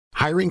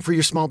Hiring for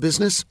your small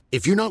business?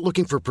 If you're not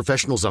looking for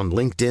professionals on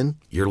LinkedIn,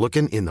 you're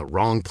looking in the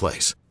wrong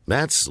place.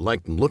 That's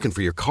like looking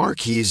for your car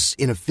keys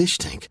in a fish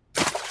tank.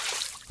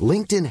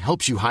 LinkedIn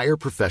helps you hire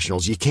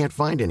professionals you can't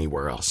find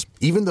anywhere else,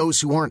 even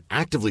those who aren't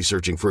actively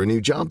searching for a new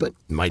job but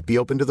might be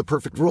open to the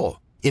perfect role.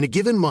 In a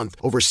given month,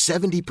 over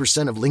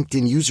 70% of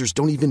LinkedIn users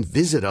don't even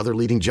visit other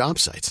leading job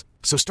sites.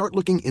 So start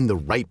looking in the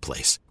right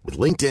place. With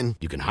LinkedIn,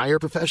 you can hire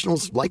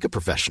professionals like a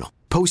professional.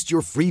 Post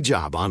your free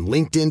job on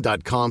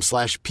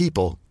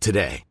linkedin.com/people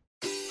today.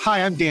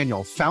 Hi, I'm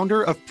Daniel,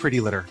 founder of Pretty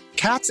Litter.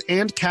 Cats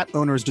and cat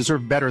owners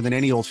deserve better than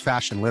any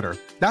old-fashioned litter.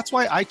 That's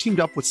why I teamed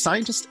up with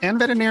scientists and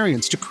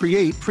veterinarians to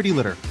create Pretty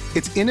Litter.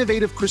 Its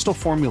innovative crystal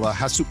formula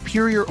has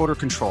superior odor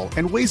control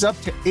and weighs up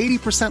to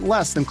 80%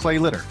 less than clay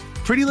litter.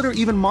 Pretty Litter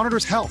even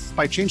monitors health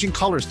by changing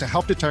colors to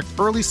help detect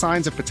early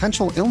signs of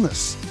potential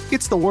illness.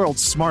 It's the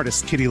world's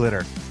smartest kitty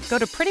litter. Go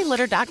to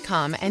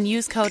prettylitter.com and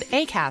use code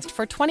ACAST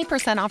for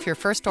 20% off your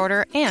first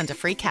order and a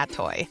free cat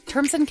toy.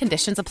 Terms and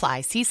conditions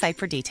apply. See site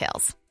for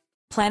details.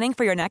 Planning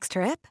for your next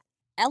trip?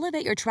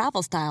 Elevate your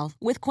travel style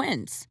with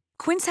Quince.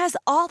 Quince has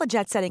all the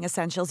jet-setting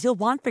essentials you'll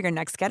want for your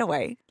next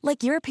getaway,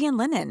 like European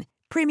linen,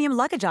 premium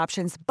luggage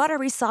options,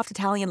 buttery soft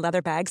Italian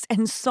leather bags,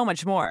 and so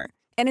much more.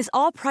 And is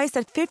all priced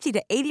at 50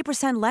 to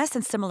 80% less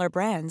than similar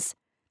brands.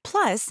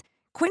 Plus,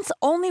 Quince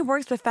only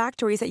works with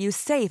factories that use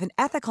safe and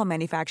ethical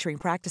manufacturing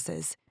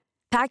practices.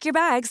 Pack your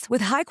bags with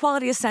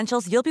high-quality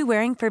essentials you'll be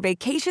wearing for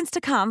vacations to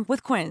come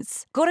with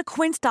Quince. Go to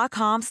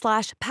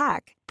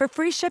quince.com/pack for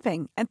free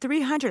shipping and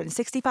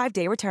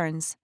 365-day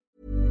returns.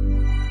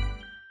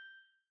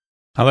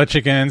 Hello,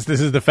 chickens. This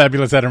is the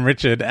fabulous Adam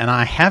Richard, and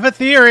I have a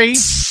theory.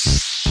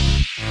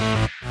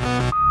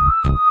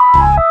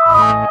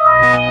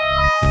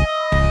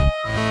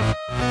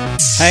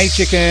 Hey,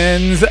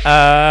 chickens.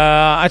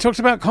 I talked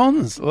about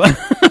cons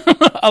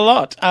a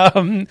lot.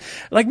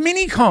 Like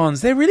mini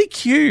cons. They're really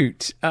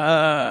cute.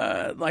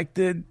 Like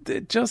they're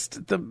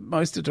just the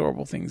most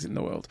adorable things in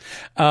the world.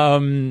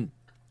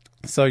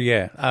 So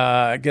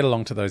yeah, get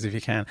along to those if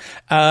you can.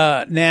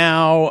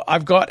 Now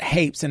I've got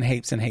heaps and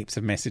heaps and heaps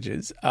of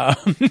messages,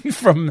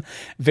 from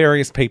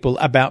various people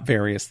about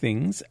various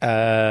things.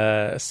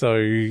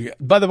 So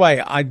by the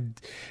way,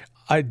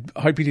 I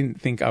hope you didn't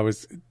think I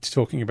was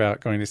talking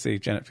about going to see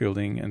Janet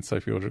Fielding and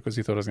Sophie Aldred because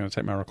you thought I was going to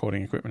take my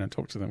recording equipment and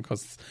talk to them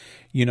because,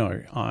 you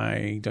know,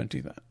 I don't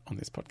do that on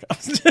this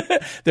podcast.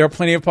 There are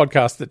plenty of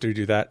podcasts that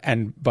do that.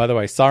 And by the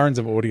way, Sirens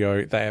of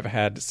Audio, they have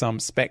had some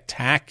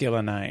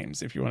spectacular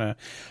names. If you want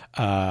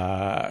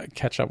to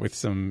catch up with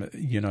some,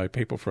 you know,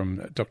 people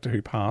from Doctor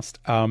Who past.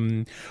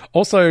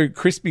 Also,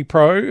 Crispy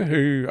Pro,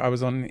 who I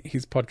was on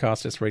his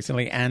podcast just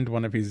recently and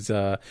one of his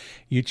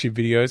YouTube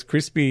videos.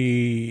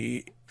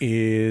 Crispy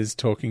is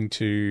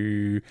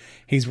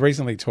he's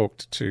recently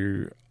talked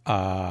to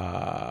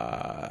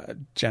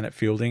Janet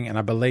Fielding, and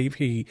I believe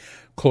he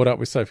caught up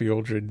with Sophie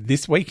Aldred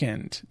this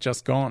weekend,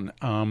 just gone,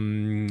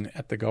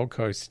 at the Gold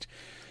Coast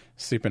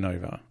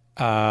Supernova.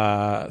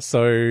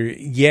 So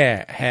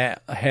yeah,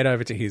 head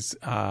over to his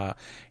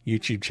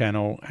YouTube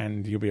channel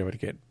and you'll be able to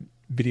get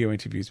video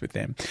interviews with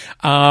them.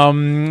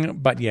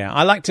 But yeah,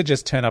 I like to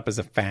just turn up as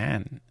a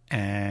fan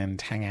and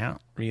hang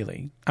out,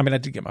 really. I mean, I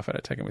did get my photo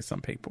taken with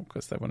some people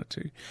because they wanted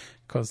to,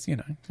 because, you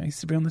know, I used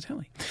to be on the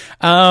telly.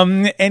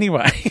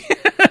 Anyway,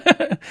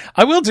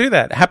 I will do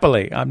that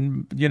happily.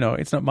 You know,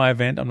 it's not my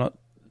event. I'm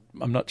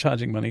not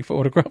charging money for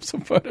autographs or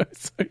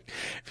photos. So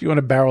if you want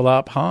to barrel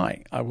up,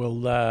 hi, I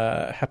will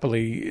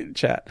happily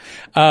chat.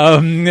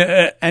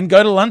 And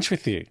go to lunch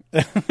with you.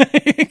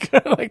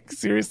 Like,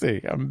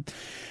 seriously,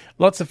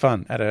 lots of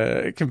fun at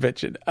a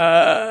convention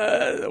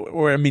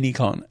or a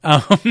mini-con.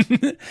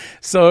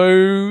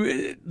 So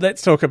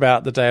let's talk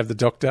about the Day of the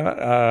Doctor.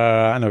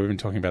 I know we've been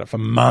talking about it for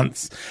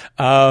months.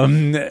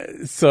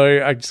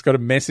 So I just got a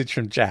message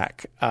from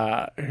Jack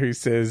who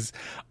says,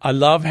 I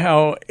love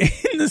how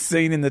in the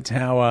scene in the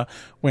tower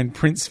when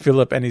Prince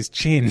Philip and his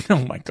chin,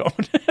 oh my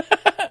God,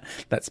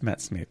 that's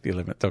Matt Smith, the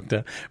 11th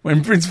Doctor.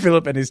 When Prince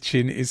Philip and his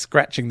chin is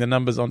scratching the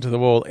numbers onto the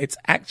wall, it's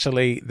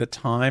actually the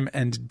time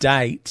and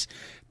date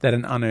that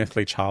an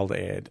unearthly child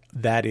aired.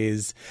 That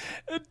is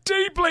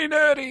deeply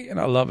nerdy, and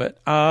I love it.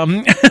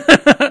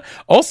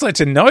 Also,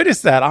 to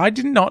notice that,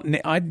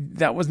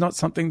 that was not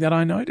something that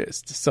I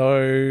noticed.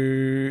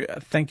 So,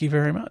 thank you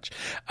very much.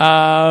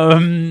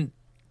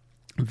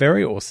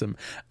 Very awesome.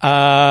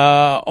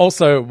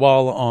 Also,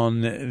 while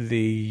on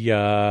the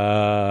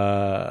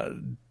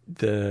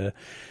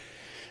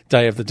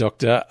Day of the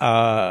Doctor,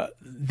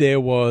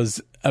 there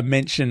was a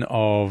mention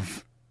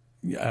of,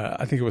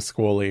 I think it was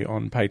Squally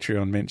on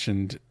Patreon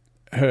mentioned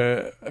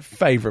her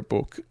favourite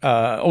book,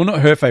 or not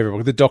her favourite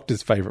book, the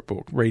Doctor's favourite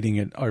book, reading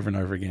it over and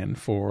over again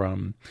for,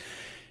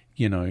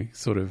 you know,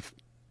 sort of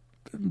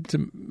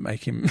to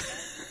make him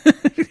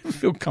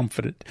feel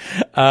comforted.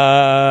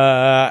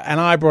 And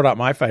I brought up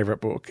my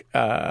favourite book,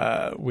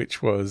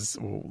 which was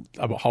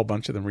a whole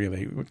bunch of them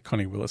really,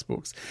 Connie Willis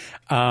books.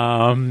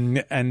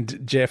 And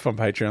Jeff on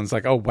Patreon's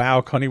like, oh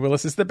wow, Connie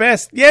Willis is the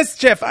best. Yes,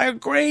 Jeff, I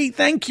agree.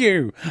 Thank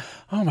you.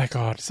 Oh my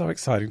God, so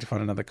exciting to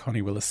find another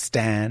Connie Willis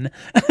stan.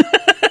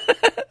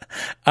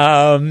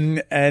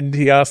 And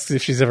he asks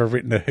if she's ever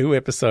written a Who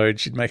episode.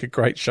 She'd make a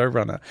great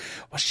showrunner.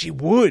 Well, she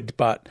would,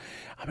 but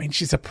I mean,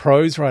 she's a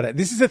prose writer.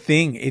 This is the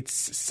thing. It's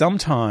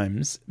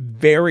sometimes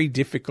very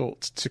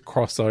difficult to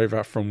cross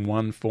over from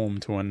one form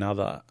to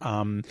another.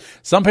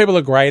 Some people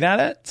are great at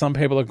it. Some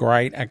people are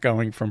great at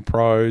going from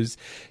prose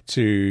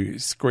to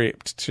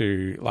script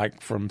to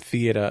like from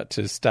theatre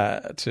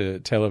to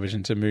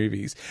television to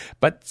movies.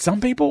 But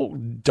some people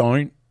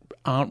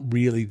aren't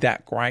really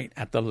that great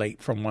at the leap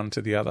from one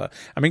to the other.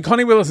 I mean,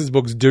 Connie Willis's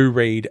books do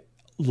read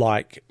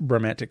like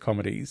romantic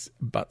comedies,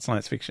 but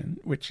science fiction,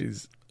 which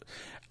is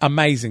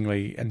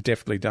amazingly and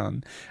deftly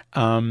done.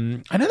 I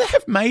know they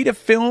have made a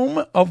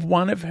film of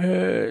one of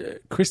her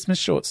Christmas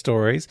short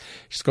stories.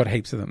 She's got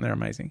heaps of them. They're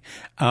amazing.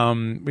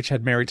 Which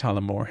had Mary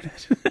Tyler Moore in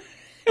it.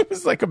 It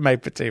was like a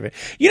made for TV.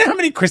 You know how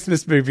many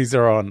Christmas movies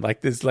are on?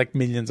 Like there's like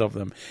millions of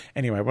them.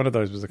 Anyway, one of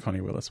those was a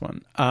Connie Willis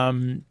one.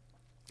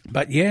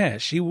 But yeah,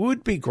 she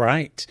would be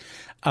great.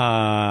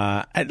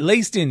 At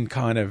least in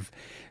kind of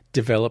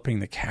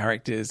developing the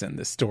characters and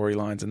the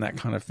storylines and that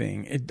kind of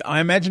thing. I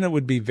imagine it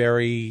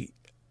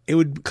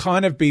would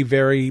kind of be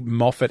very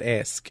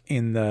Moffat-esque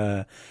in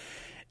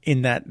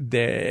that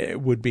there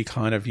would be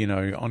kind of,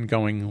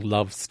 ongoing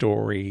love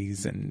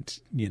stories and,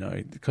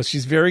 because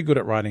she's very good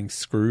at writing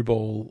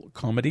screwball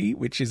comedy,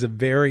 which is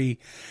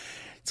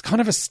it's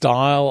kind of a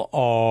style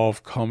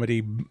of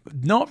comedy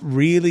not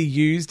really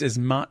used as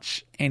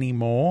much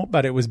anymore,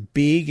 but it was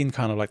big in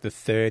kind of like the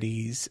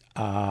 30s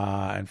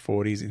and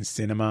 40s in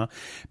cinema.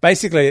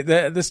 Basically,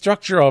 the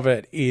structure of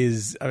it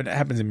is, it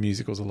happens in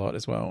musicals a lot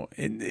as well.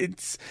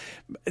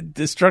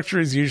 The structure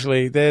is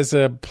usually there's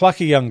a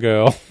plucky young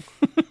girl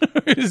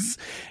who's,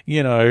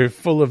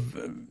 full of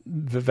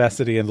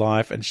vivacity in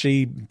life, and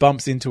she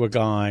bumps into a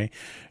guy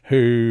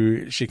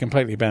who she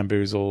completely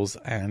bamboozles,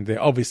 and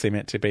they're obviously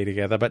meant to be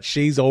together, but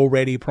she's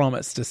already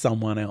promised to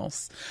someone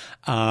else.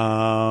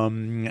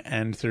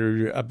 And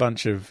through a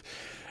bunch of,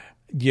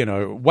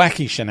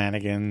 wacky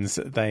shenanigans,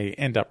 they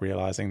end up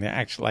realizing they're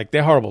actually,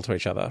 they're horrible to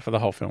each other for the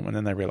whole film, and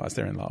then they realize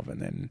they're in love,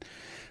 and then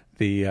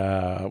the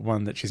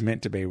one that she's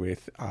meant to be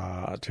with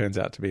turns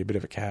out to be a bit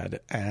of a cad,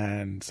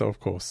 and so, of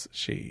course,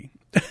 she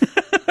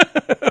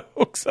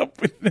hooks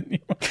up with the new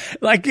one.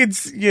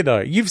 It's,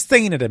 you've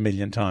seen it a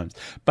million times,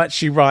 but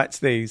she writes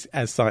these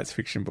as science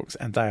fiction books,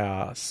 and they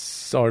are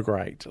so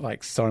great,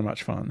 so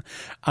much fun.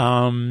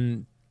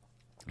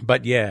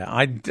 But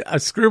yeah, a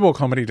screwball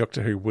comedy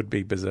Doctor Who would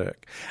be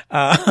berserk.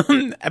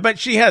 But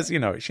she has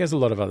a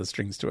lot of other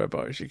strings to her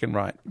bow. She can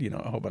write,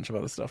 a whole bunch of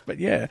other stuff. But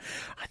yeah,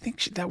 I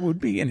think that would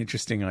be an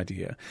interesting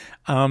idea.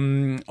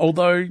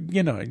 Although,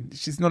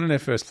 she's not in her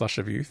first flush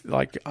of youth.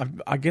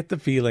 I get the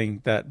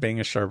feeling that being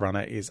a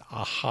showrunner is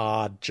a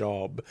hard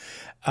job.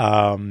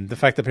 The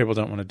fact that people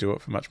don't want to do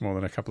it for much more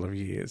than a couple of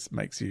years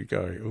makes you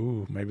go,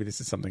 ooh, maybe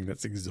this is something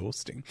that's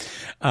exhausting.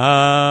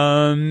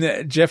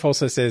 Jeff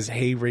also says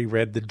he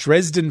reread the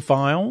Dresden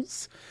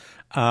Files,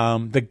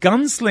 the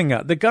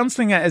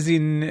Gunslinger as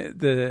in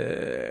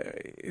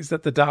is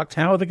that the Dark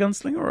Tower, the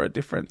Gunslinger, or a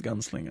different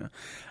Gunslinger?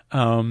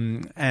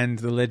 And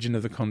The Legend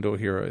of the Condor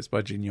Heroes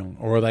by Jin Yong,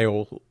 or are they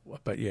all?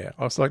 But yeah,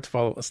 I also like to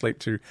fall asleep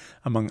to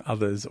Among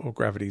Others or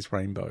Gravity's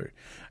Rainbow,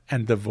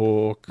 and the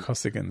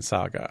Vorkosigan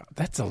Saga.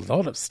 That's a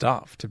lot of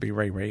stuff to be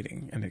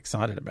rereading and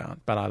excited about,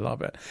 but I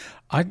love it.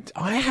 I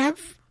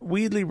have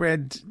weirdly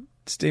read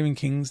Stephen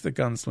King's The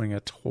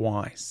Gunslinger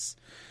twice,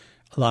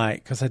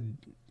 because I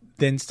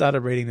then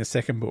started reading the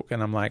second book,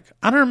 and I'm like,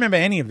 I don't remember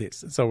any of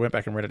this. And so I went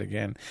back and read it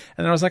again.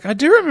 And then I was like, I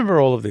do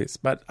remember all of this,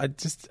 but I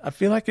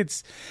feel like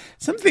it's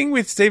something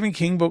with Stephen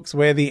King books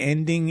where the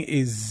ending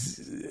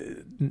is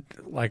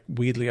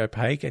weirdly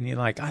opaque, and you're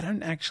like, I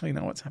don't actually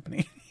know what's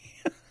happening.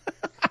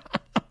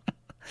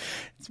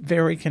 It's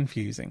very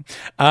confusing.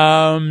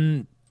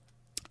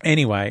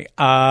 Anyway,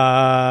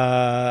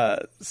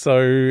 so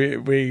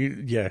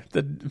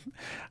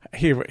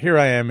here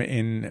I am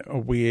in a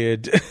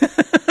weird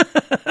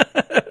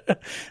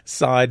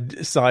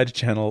side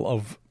channel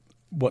of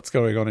what's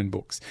going on in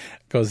books,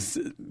 because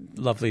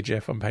lovely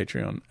Jeff on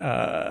Patreon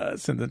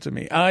sent them to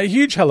me. A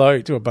huge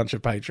hello to a bunch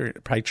of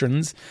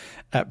patrons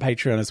at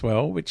Patreon as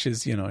well, which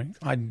is,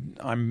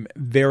 I'm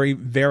very,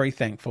 very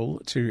thankful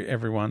to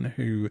everyone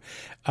who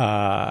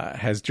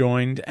has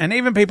joined, and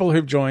even people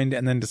who've joined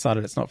and then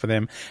decided it's not for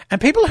them, and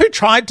people who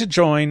tried to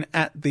join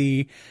at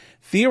the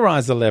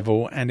Theorizer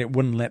level and it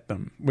wouldn't let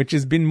them, which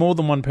has been more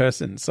than one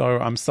person. So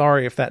I'm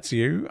sorry if that's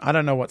you. I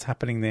don't know what's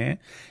happening there.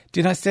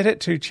 Did I set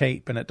it too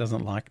cheap and it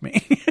doesn't like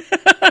me?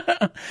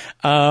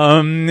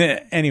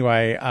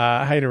 Anyway,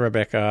 hey to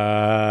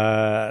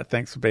Rebecca.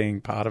 Thanks for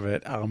being part of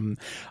it.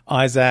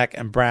 Isaac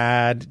and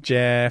Brad,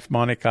 Jeff,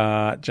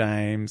 Monica,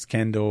 James,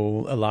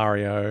 Kendall,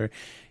 Ilario,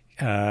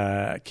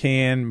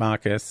 Kian,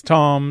 Marcus,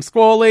 Tom,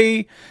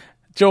 Squally,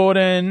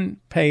 Jordan,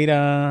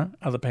 Peter,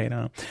 other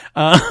Peter,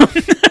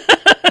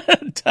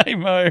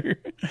 Damo,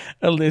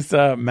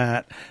 Alyssa,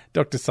 Matt,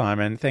 Dr.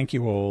 Simon, thank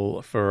you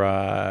all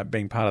for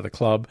being part of the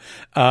club.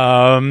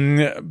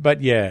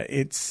 But yeah,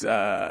 it's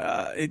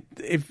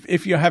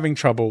if you're having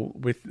trouble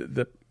with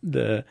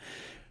the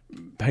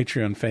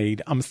Patreon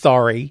feed. I'm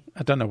sorry.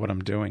 I don't know what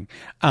I'm doing.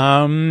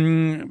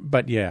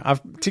 But yeah,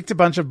 I've ticked a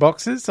bunch of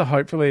boxes. So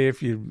hopefully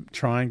if you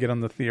try and get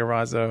on the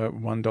Theorizer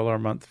 $1 a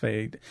month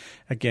feed,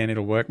 again,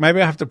 it'll work.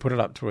 Maybe I have to put it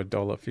up to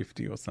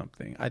 $1.50 or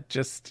something.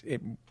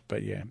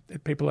 But yeah,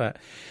 people are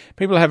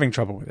having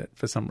trouble with it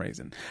for some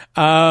reason.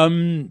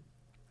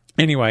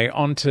 Anyway,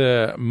 on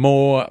to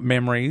more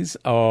memories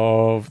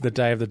of the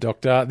Day of the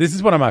Doctor. This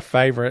is one of my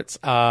favourites.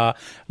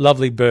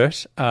 Lovely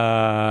Bert,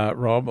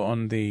 Rob,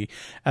 on the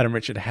Adam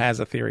Richard Has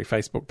a Theory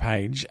Facebook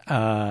page,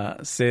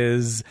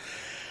 says...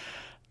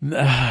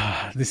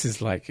 this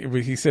is like,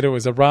 he said it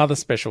was a rather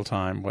special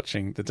time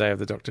watching The Day of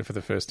the Doctor for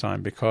the first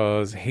time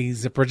because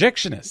he's a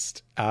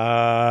projectionist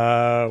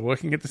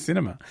working at the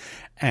cinema,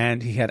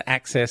 and he had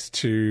access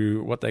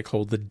to what they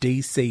call the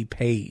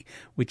DCP,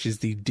 which is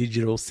the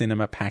digital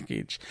cinema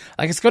package.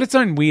 Like, it's got its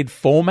own weird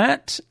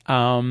format,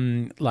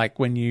 like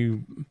when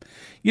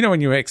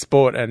when you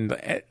export and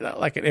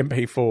like an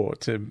MP4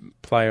 to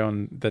play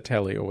on the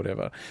telly or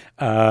whatever,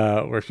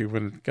 or if you were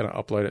going to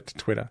upload it to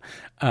Twitter,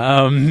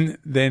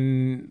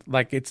 then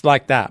like it's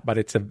like that, but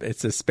it's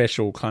a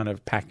special kind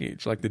of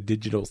package, like the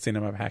digital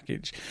cinema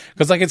package,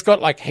 because like it's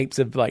got like heaps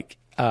of like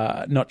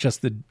not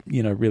just the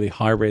really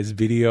high res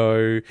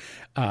video.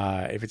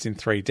 If it's in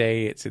 3D,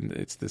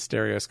 it's the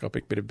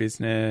stereoscopic bit of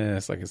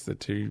business, like it's the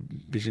two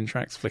vision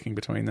tracks flicking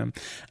between them.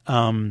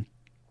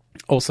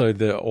 Also,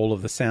 all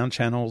of the sound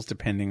channels,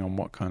 depending on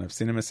what kind of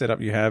cinema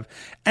setup you have,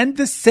 and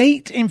the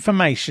seat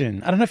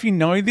information. I don't know if you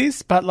know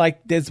this, but like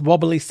there's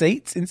wobbly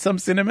seats in some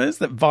cinemas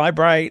that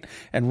vibrate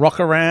and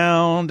rock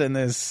around, and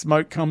there's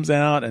smoke comes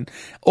out, and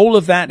all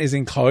of that is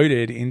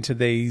encoded into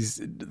these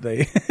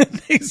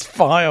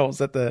files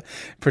that the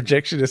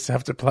projectionists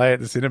have to play at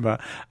the cinema.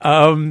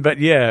 But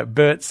yeah,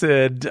 Bert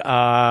said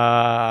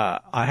I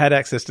had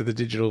access to the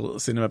digital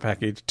cinema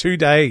package 2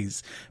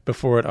 days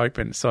before it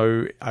opened,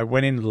 so I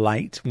went in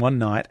late one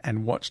night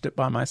and watched it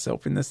by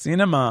myself in the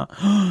cinema.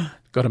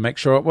 Got to make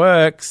sure it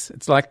works.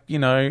 It's like,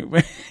 when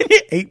you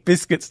eat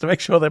biscuits to make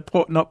sure they're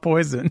not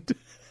poisoned.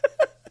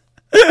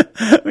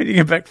 When you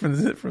get back from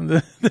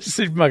the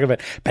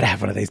supermarket, better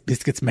have one of these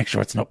biscuits, make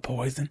sure it's not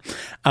poison.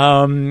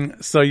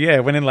 So yeah,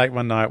 went in late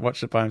one night,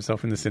 watched it by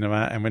himself in the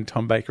cinema, and when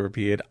Tom Baker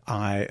appeared,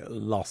 I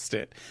lost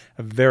it.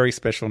 A very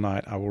special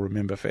night I will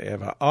remember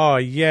forever. Oh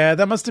yeah,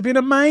 that must have been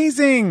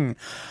amazing.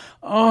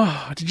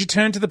 Oh, did you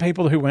turn to the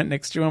people who went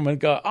next to you and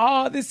go,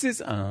 oh, this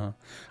is... I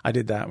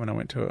did that when I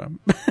went to a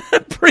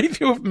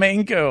preview of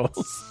Mean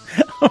Girls.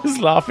 I was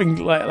laughing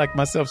like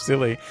myself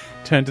silly.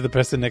 Turned to the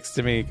person next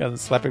to me,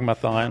 slapping my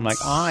thigh. I'm like,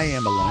 I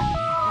am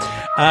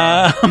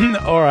alone.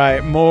 All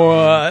right,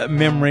 more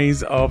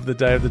memories of the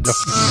Day of the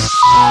Doctor.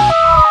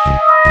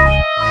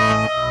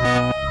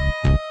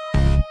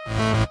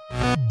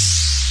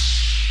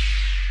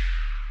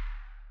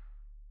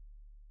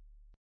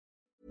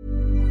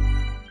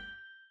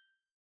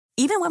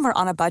 Even when we're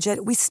on a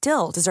budget, we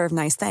still deserve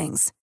nice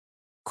things.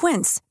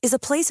 Quince is a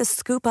place to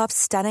scoop up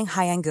stunning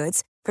high-end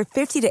goods for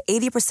 50 to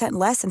 80%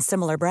 less than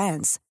similar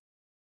brands.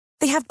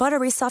 They have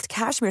buttery soft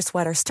cashmere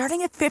sweaters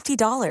starting at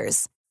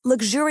 $50,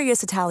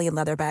 luxurious Italian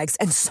leather bags,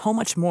 and so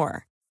much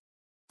more.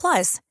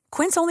 Plus,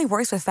 Quince only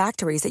works with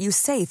factories that use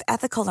safe,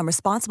 ethical, and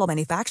responsible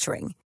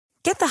manufacturing.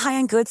 Get the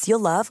high-end goods you'll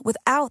love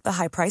without the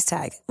high price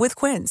tag with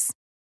Quince.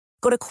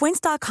 Go to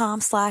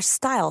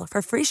quince.com/style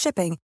for free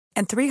shipping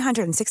and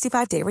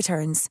 365-day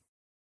returns.